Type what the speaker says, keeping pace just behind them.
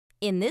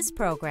In this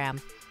program,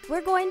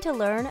 we're going to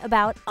learn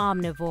about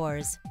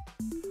omnivores.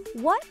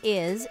 What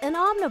is an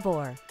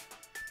omnivore?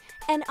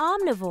 An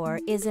omnivore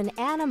is an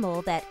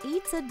animal that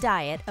eats a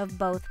diet of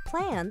both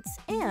plants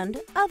and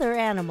other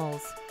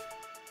animals.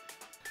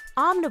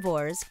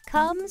 Omnivores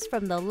comes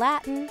from the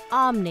Latin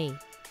omni,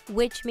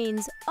 which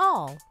means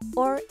all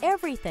or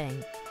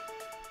everything,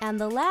 and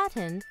the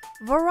Latin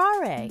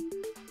vorare,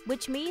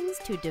 which means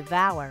to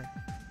devour.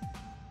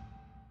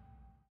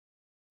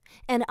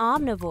 An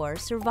omnivore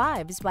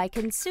survives by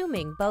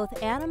consuming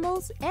both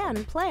animals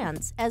and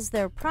plants as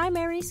their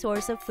primary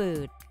source of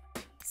food.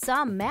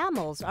 Some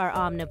mammals are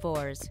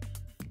omnivores.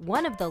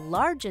 One of the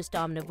largest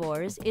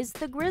omnivores is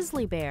the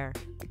grizzly bear.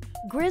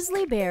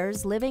 Grizzly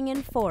bears living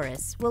in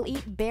forests will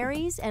eat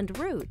berries and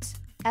roots,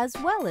 as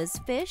well as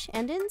fish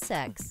and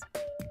insects.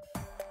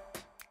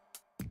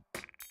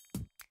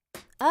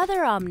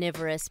 Other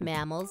omnivorous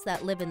mammals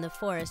that live in the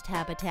forest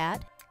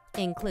habitat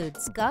include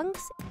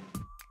skunks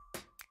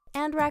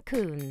and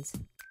raccoons.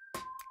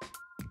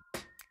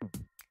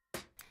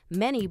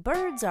 Many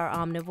birds are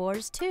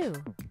omnivores too.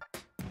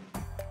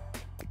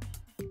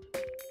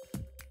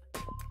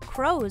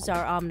 Crows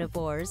are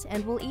omnivores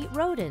and will eat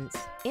rodents,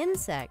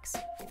 insects,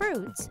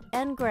 fruits,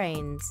 and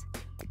grains.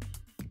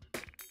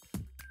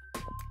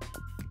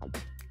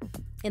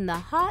 In the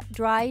hot,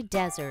 dry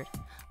desert,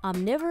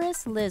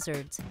 omnivorous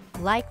lizards,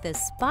 like the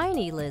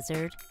spiny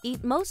lizard,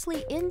 eat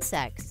mostly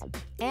insects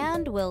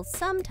and will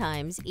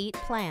sometimes eat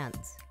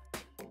plants.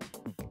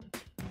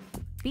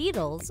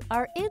 Beetles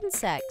are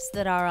insects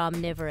that are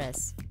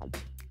omnivorous.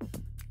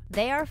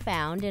 They are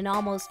found in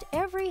almost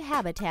every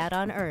habitat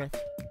on Earth.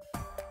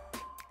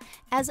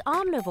 As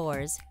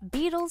omnivores,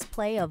 beetles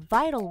play a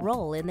vital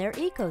role in their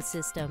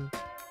ecosystem.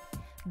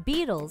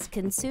 Beetles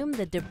consume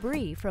the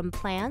debris from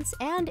plants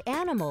and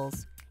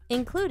animals,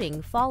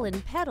 including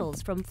fallen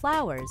petals from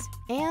flowers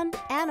and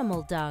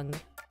animal dung.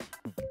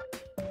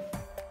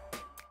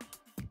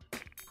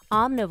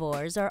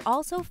 Omnivores are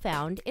also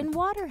found in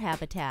water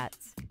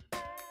habitats.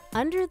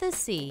 Under the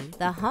sea,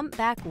 the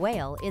humpback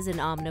whale is an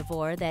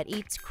omnivore that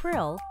eats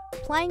krill,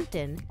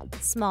 plankton,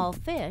 small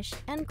fish,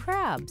 and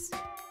crabs.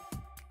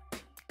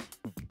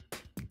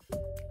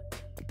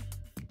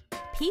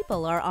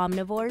 People are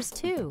omnivores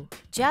too.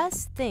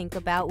 Just think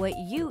about what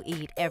you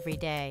eat every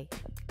day.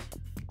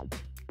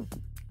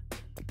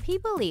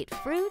 People eat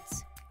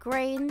fruits,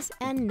 grains,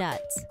 and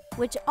nuts,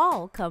 which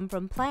all come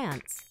from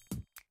plants.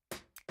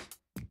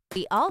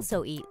 We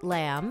also eat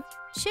lamb,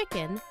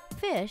 chicken,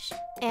 fish,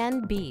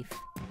 and beef,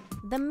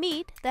 the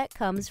meat that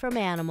comes from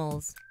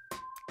animals.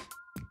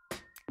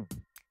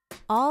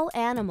 All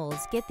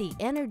animals get the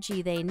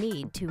energy they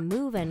need to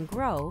move and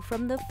grow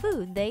from the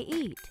food they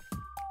eat.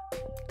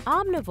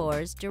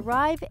 Omnivores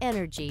derive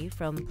energy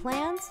from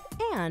plants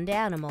and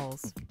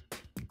animals.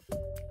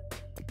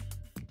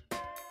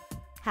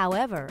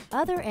 However,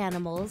 other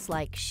animals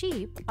like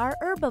sheep are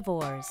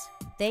herbivores.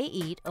 They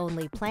eat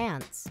only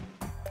plants.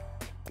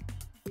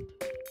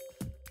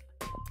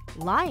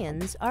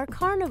 Lions are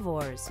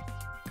carnivores.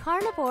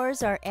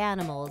 Carnivores are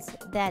animals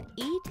that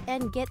eat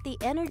and get the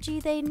energy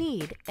they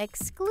need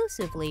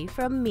exclusively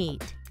from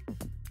meat.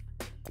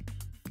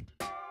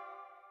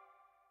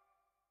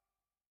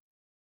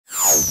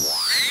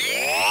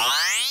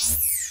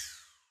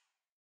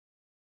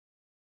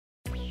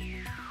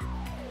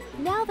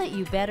 Now that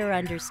you better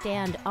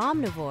understand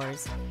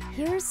omnivores,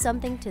 here's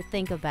something to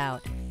think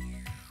about.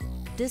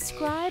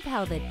 Describe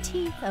how the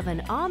teeth of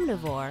an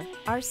omnivore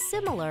are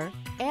similar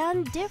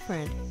and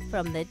different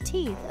from the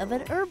teeth of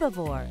an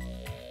herbivore.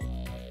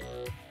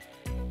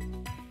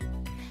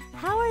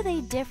 How are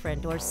they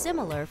different or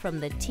similar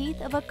from the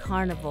teeth of a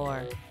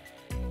carnivore?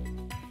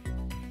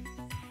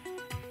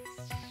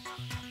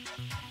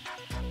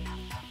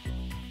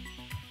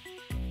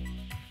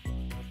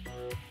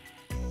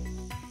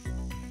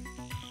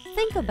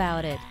 Think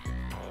about it.